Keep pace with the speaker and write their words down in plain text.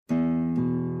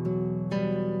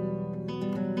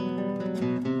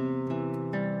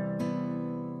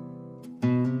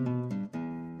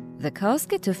The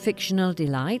Casket of Fictional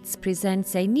Delights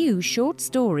presents a new short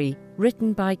story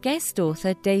written by guest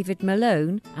author David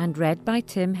Malone and read by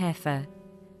Tim Heffer.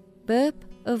 Burp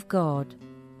of God.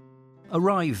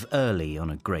 Arrive early on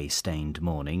a grey-stained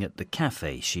morning at the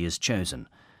cafe she has chosen.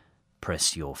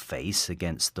 Press your face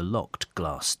against the locked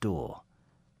glass door.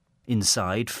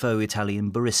 Inside, faux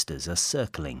Italian baristas are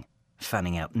circling,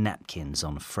 fanning out napkins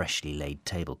on freshly laid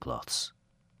tablecloths.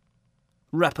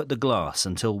 Rap at the glass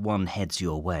until one heads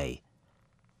your way.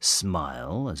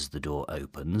 Smile as the door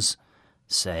opens.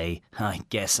 Say, "I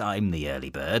guess I'm the early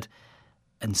bird,"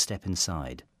 and step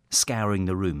inside, scouring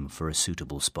the room for a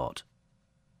suitable spot.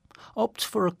 Opt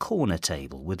for a corner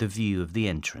table with a view of the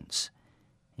entrance.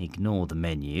 Ignore the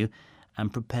menu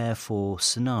and prepare for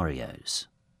scenarios.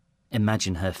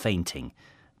 Imagine her fainting.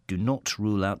 Do not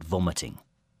rule out vomiting.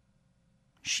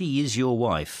 She is your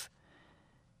wife.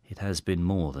 It has been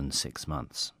more than 6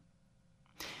 months.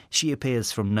 She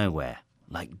appears from nowhere,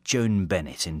 like Joan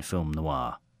Bennett in film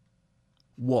noir.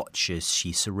 Watch as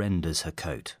she surrenders her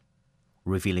coat,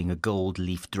 revealing a gold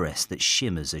leaf dress that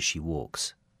shimmers as she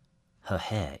walks. Her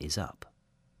hair is up.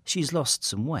 She's lost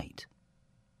some weight.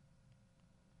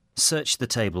 Search the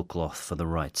tablecloth for the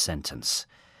right sentence.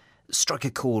 Strike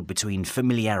a chord between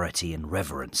familiarity and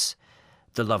reverence.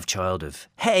 The love child of,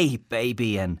 "Hey,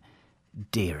 baby," and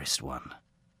 "Dearest one."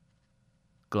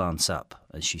 Glance up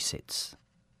as she sits.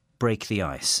 Break the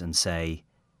ice and say,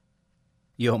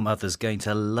 "Your mother's going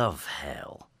to love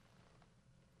hell."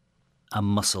 A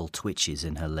muscle twitches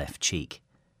in her left cheek.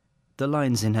 The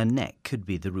lines in her neck could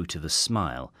be the root of a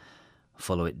smile.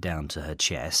 Follow it down to her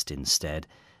chest instead,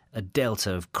 a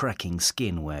delta of cracking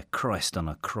skin where Christ on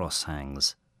a cross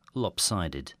hangs,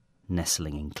 lopsided,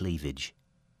 nestling in cleavage.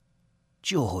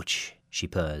 "George," she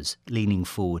purrs, leaning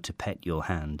forward to pet your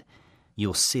hand,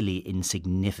 your silly,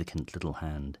 insignificant little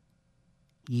hand.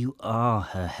 "You are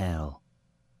her hell."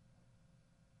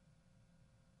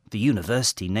 "The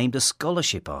university named a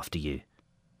scholarship after you,"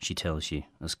 she tells you,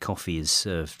 as coffee is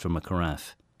served from a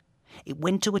carafe. "It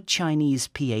went to a Chinese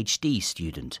PhD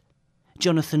student,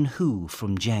 Jonathan Hu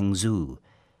from Jiangsu.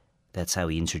 That's how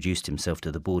he introduced himself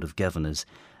to the Board of Governors,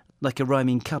 like a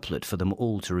rhyming couplet for them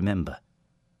all to remember."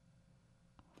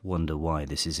 Wonder why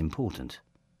this is important.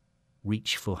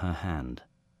 Reach for her hand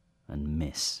and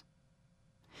miss.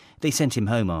 They sent him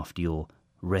home after your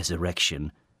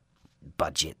resurrection.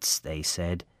 Budgets, they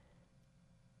said.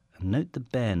 And note the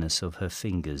bareness of her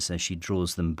fingers as she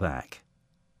draws them back.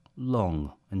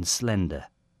 Long and slender.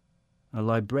 A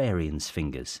librarian's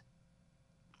fingers.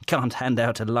 "Can't hand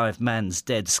out a live man's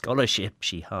dead scholarship,"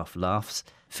 she half laughs,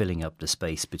 filling up the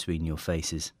space between your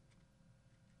faces.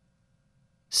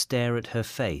 Stare at her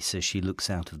face as she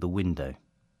looks out of the window.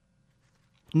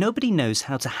 "Nobody knows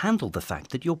how to handle the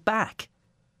fact that you're back.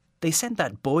 They sent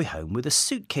that boy home with a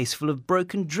suitcase full of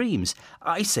broken dreams.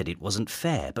 I said it wasn't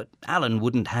fair, but Alan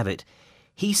wouldn't have it.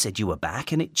 He said you were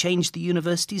back and it changed the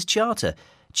university's charter,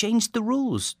 changed the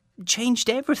rules, changed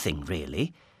everything,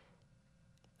 really."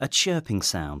 A chirping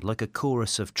sound, like a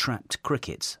chorus of trapped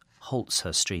crickets, halts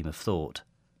her stream of thought.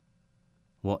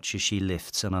 Watch as she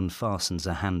lifts and unfastens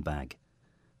a handbag,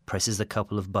 presses a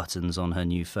couple of buttons on her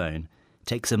new phone,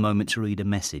 takes a moment to read a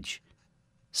message,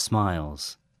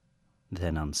 smiles,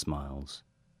 then unsmiles.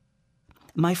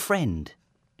 "My friend,"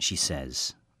 she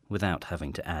says, without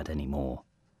having to add any more.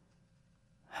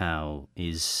 "How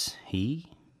is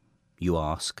he?" you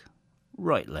ask.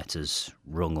 Right letters,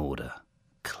 wrong order.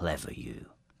 Clever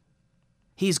you.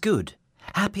 "He's good.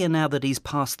 Happier now that he's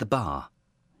past the bar,"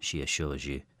 she assures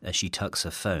you, as she tucks her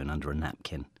phone under a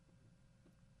napkin.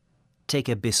 Take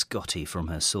a biscotti from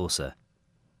her saucer.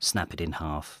 Snap it in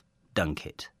half. Dunk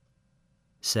it.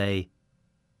 Say,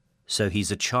 "So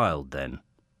he's a child, then?"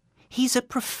 "He's a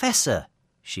professor,"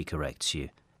 she corrects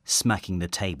you, smacking the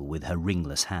table with her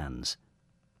ringless hands.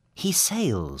 "He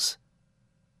sails."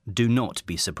 Do not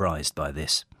be surprised by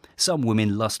this. Some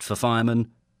women lust for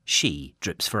firemen. She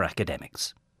drips for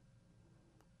academics.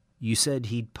 "You said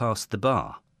he'd passed the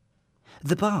bar."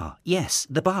 "The bar, yes,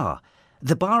 the bar.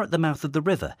 The bar at the mouth of the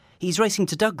river. He's racing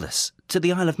to Douglas, to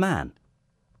the Isle of Man."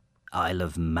 Isle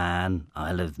of Man,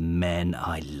 Isle of Men,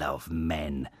 I love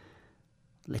men.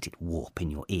 Let it warp in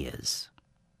your ears.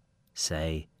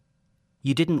 Say,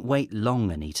 "You didn't wait long,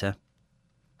 Anita."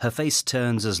 Her face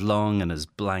turns as long and as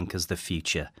blank as the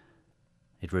future.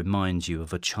 It reminds you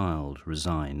of a child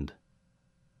resigned.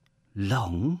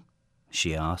 "Long?"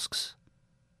 she asks.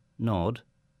 Nod.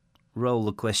 Roll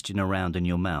the question around in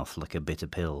your mouth like a bitter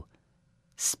pill.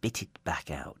 Spit it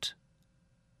back out.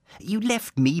 "You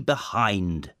left me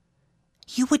behind."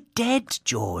 "You were dead,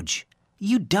 George.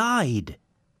 You died,"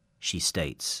 she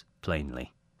states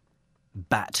plainly.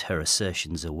 Bat her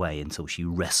assertions away until she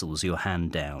wrestles your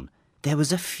hand down. There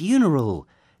was a funeral.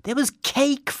 There was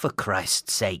cake, for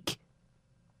Christ's sake.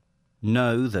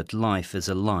 Know that life is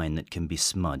a line that can be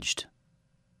smudged.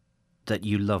 That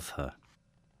you love her.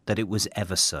 That it was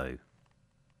ever so.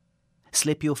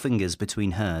 Slip your fingers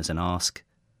between hers and ask,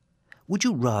 "Would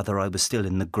you rather I was still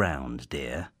in the ground,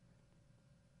 dear?"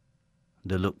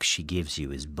 The look she gives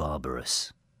you is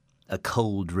barbarous. A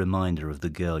cold reminder of the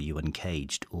girl you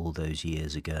uncaged all those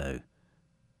years ago.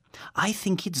 "I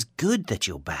think it's good that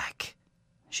you're back,"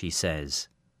 she says,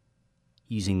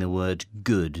 using the word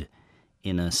good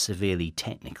in a severely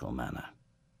technical manner.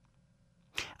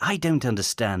 "I don't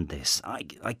understand this. I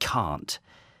can't.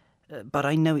 But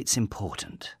I know it's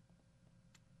important."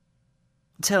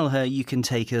 Tell her you can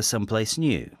take her someplace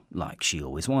new, like she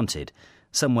always wanted,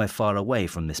 somewhere far away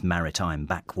from this maritime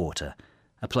backwater,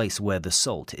 a place where the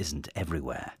salt isn't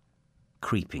everywhere,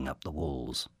 creeping up the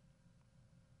walls.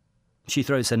 She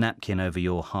throws her napkin over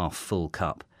your half-full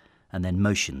cup and then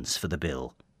motions for the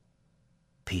bill.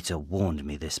 "Peter warned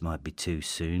me this might be too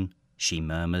soon," she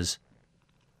murmurs.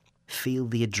 Feel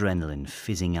the adrenaline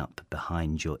fizzing up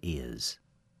behind your ears.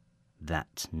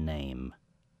 That name.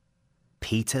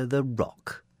 Peter the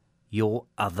Rock, your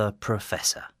other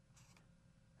professor.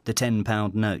 The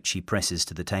 £10 note she presses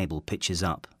to the table pitches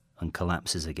up and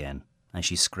collapses again as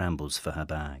she scrambles for her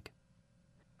bag.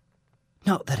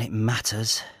 "Not that it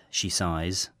matters," she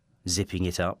sighs, zipping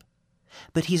it up,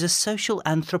 "but he's a social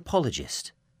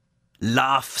anthropologist."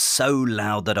 Laugh so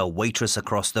loud that a waitress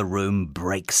across the room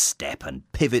breaks step and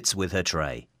pivots with her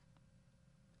tray.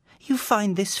 "You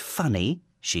find this funny?"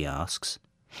 she asks.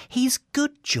 "He's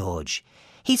good, George.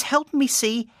 He's helped me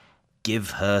see—"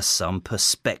 Give her some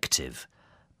perspective.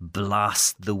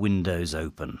 Blast the windows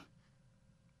open.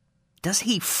 "Does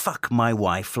he fuck my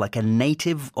wife like a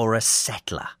native or a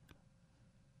settler?"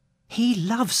 "He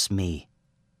loves me."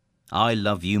 "I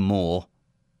love you more."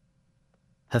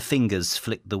 Her fingers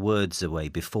flick the words away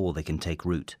before they can take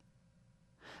root.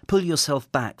 Pull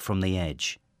yourself back from the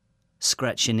edge.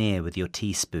 Scratch an ear with your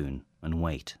teaspoon and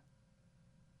wait.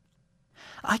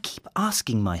 "I keep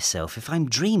asking myself if I'm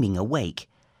dreaming awake.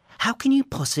 How can you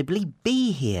possibly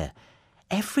be here?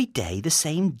 Every day the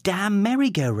same damn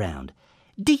merry-go-round.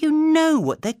 Do you know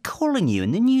what they're calling you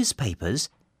in the newspapers?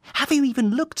 Have you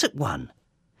even looked at one?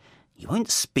 You won't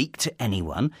speak to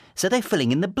anyone, so they're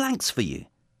filling in the blanks for you.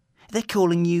 They're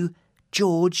calling you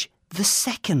George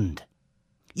II.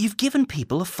 You've given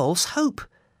people a false hope.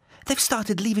 They've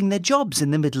started leaving their jobs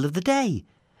in the middle of the day.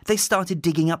 They started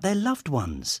digging up their loved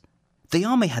ones. The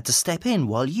army had to step in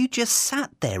while you just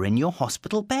sat there in your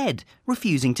hospital bed,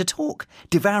 refusing to talk,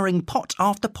 devouring pot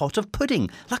after pot of pudding,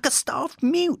 like a starved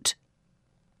mute."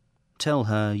 Tell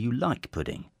her you like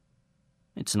pudding.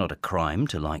 It's not a crime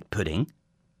to like pudding.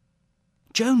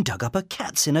 "Joan dug up her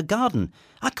cats in a garden.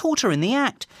 I caught her in the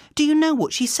act. Do you know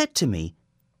what she said to me?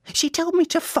 She told me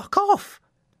to fuck off.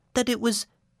 That it was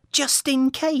just in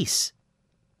case."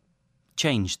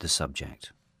 Change the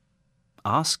subject.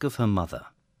 Ask of her mother.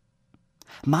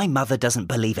 "My mother doesn't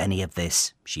believe any of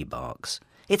this," she barks.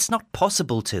 "It's not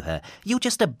possible to her. You're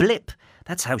just a blip.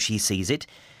 That's how she sees it.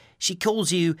 She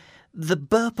calls you the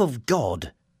burp of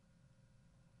God."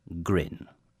 Grin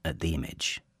at the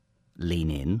image.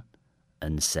 Lean in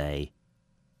and say,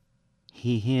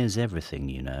 "He hears everything,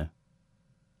 you know."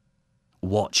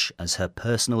 Watch as her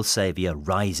personal saviour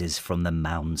rises from the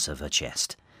mounds of her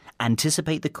chest.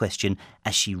 Anticipate the question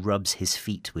as she rubs his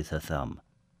feet with her thumb.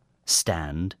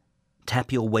 Stand.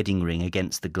 Tap your wedding ring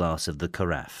against the glass of the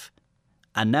carafe.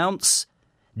 Announce,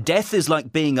 "Death is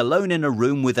like being alone in a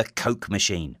room with a Coke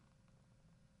machine."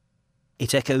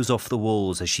 It echoes off the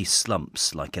walls as she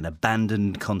slumps like an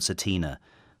abandoned concertina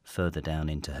further down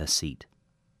into her seat.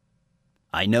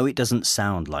 I know it doesn't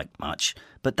sound like much,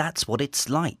 but that's what it's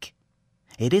like.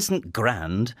 It isn't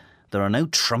grand. There are no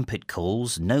trumpet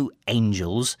calls, no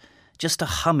angels, just a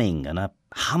humming and a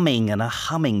humming and a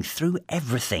humming through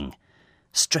everything,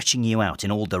 stretching you out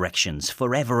in all directions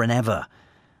forever and ever.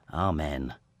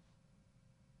 Amen.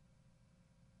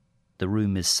 The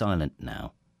room is silent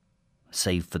now,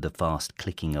 save for the fast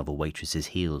clicking of a waitress's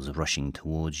heels rushing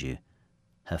towards you,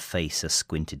 her face a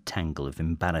squinted tangle of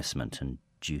embarrassment and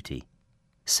duty.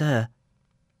 "Sir,"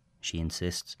 she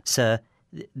insists, "sir,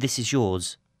 this is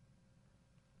yours."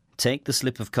 Take the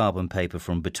slip of carbon paper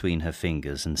from between her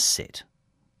fingers and sit.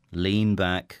 Lean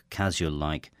back,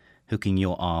 casual-like, hooking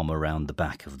your arm around the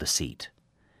back of the seat.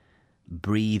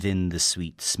 Breathe in the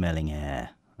sweet-smelling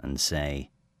air and say,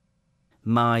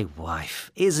 "My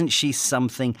wife, isn't she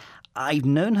something? I've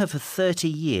known her for 30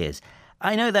 years.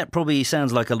 I know that probably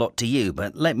sounds like a lot to you,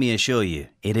 but let me assure you,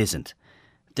 it isn't.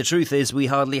 The truth is, we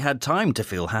hardly had time to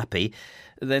feel happy,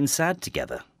 then sad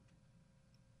together.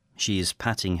 She is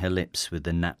patting her lips with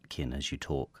the napkin as you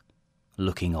talk,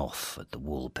 looking off at the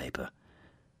wallpaper.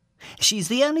 She's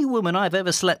the only woman I've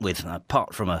ever slept with,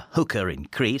 apart from a hooker in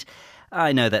Crete.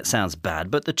 I know that sounds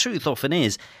bad, but the truth often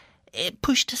is, it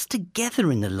pushed us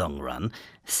together in the long run,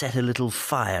 set a little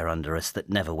fire under us that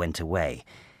never went away.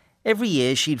 Every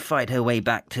year she'd fight her way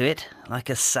back to it, like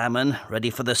a salmon, ready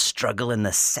for the struggle and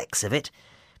the sex of it.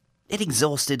 It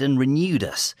exhausted and renewed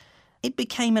us. It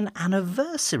became an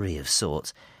anniversary of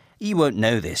sorts. You won't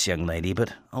know this, young lady,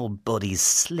 but old bodies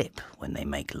slip when they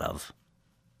make love.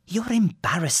 You're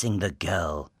embarrassing the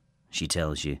girl, she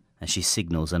tells you, as she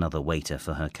signals another waiter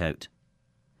for her coat.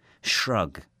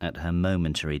 Shrug at her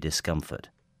momentary discomfort.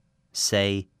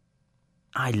 Say,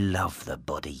 I love the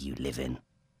body you live in.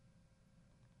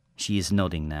 She is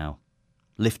nodding now,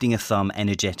 lifting a thumb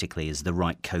energetically as the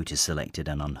right coat is selected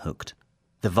and unhooked.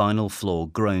 The vinyl floor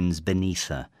groans beneath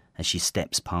her as she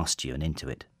steps past you and into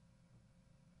it.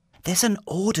 There's an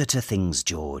order to things,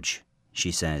 George,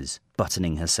 she says,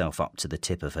 buttoning herself up to the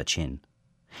tip of her chin.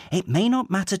 It may not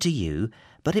matter to you,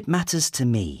 but it matters to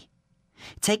me.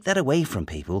 Take that away from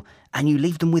people, and you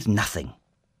leave them with nothing.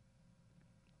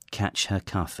 Catch her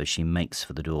cuff as she makes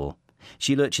for the door.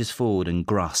 She lurches forward and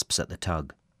grasps at the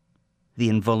tug. The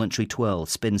involuntary twirl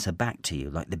spins her back to you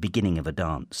like the beginning of a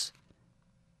dance.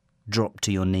 Drop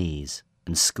to your knees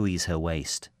and squeeze her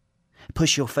waist.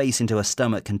 Push your face into her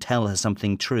stomach and tell her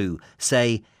something true.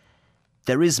 Say,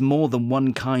 there is more than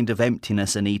one kind of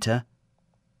emptiness, Anita.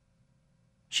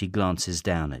 She glances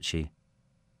down at you,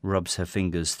 rubs her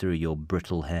fingers through your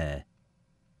brittle hair,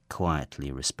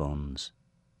 quietly responds.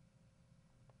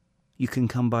 You can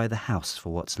come by the house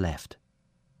for what's left.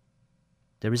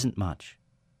 There isn't much.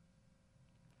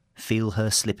 Feel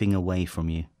her slipping away from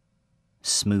you,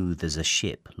 smooth as a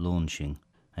ship launching,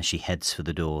 as she heads for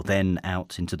the door, then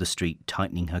out into the street,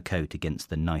 tightening her coat against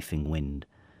the knifing wind.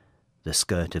 The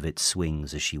skirt of it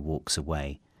swings as she walks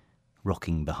away,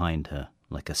 rocking behind her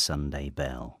like a Sunday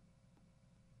bell.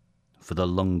 For the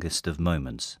longest of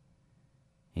moments,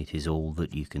 it is all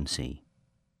that you can see.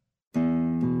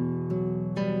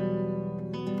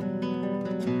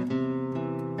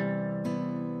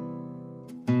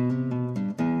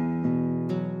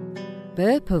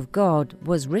 Burp of God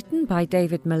was written by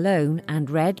David Malone and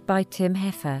read by Tim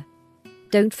Heffer.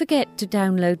 Don't forget to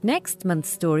download next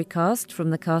month's Storycast from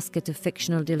the Casket of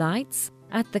Fictional Delights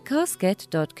at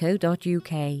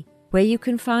thecasket.co.uk, where you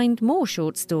can find more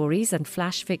short stories and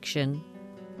flash fiction.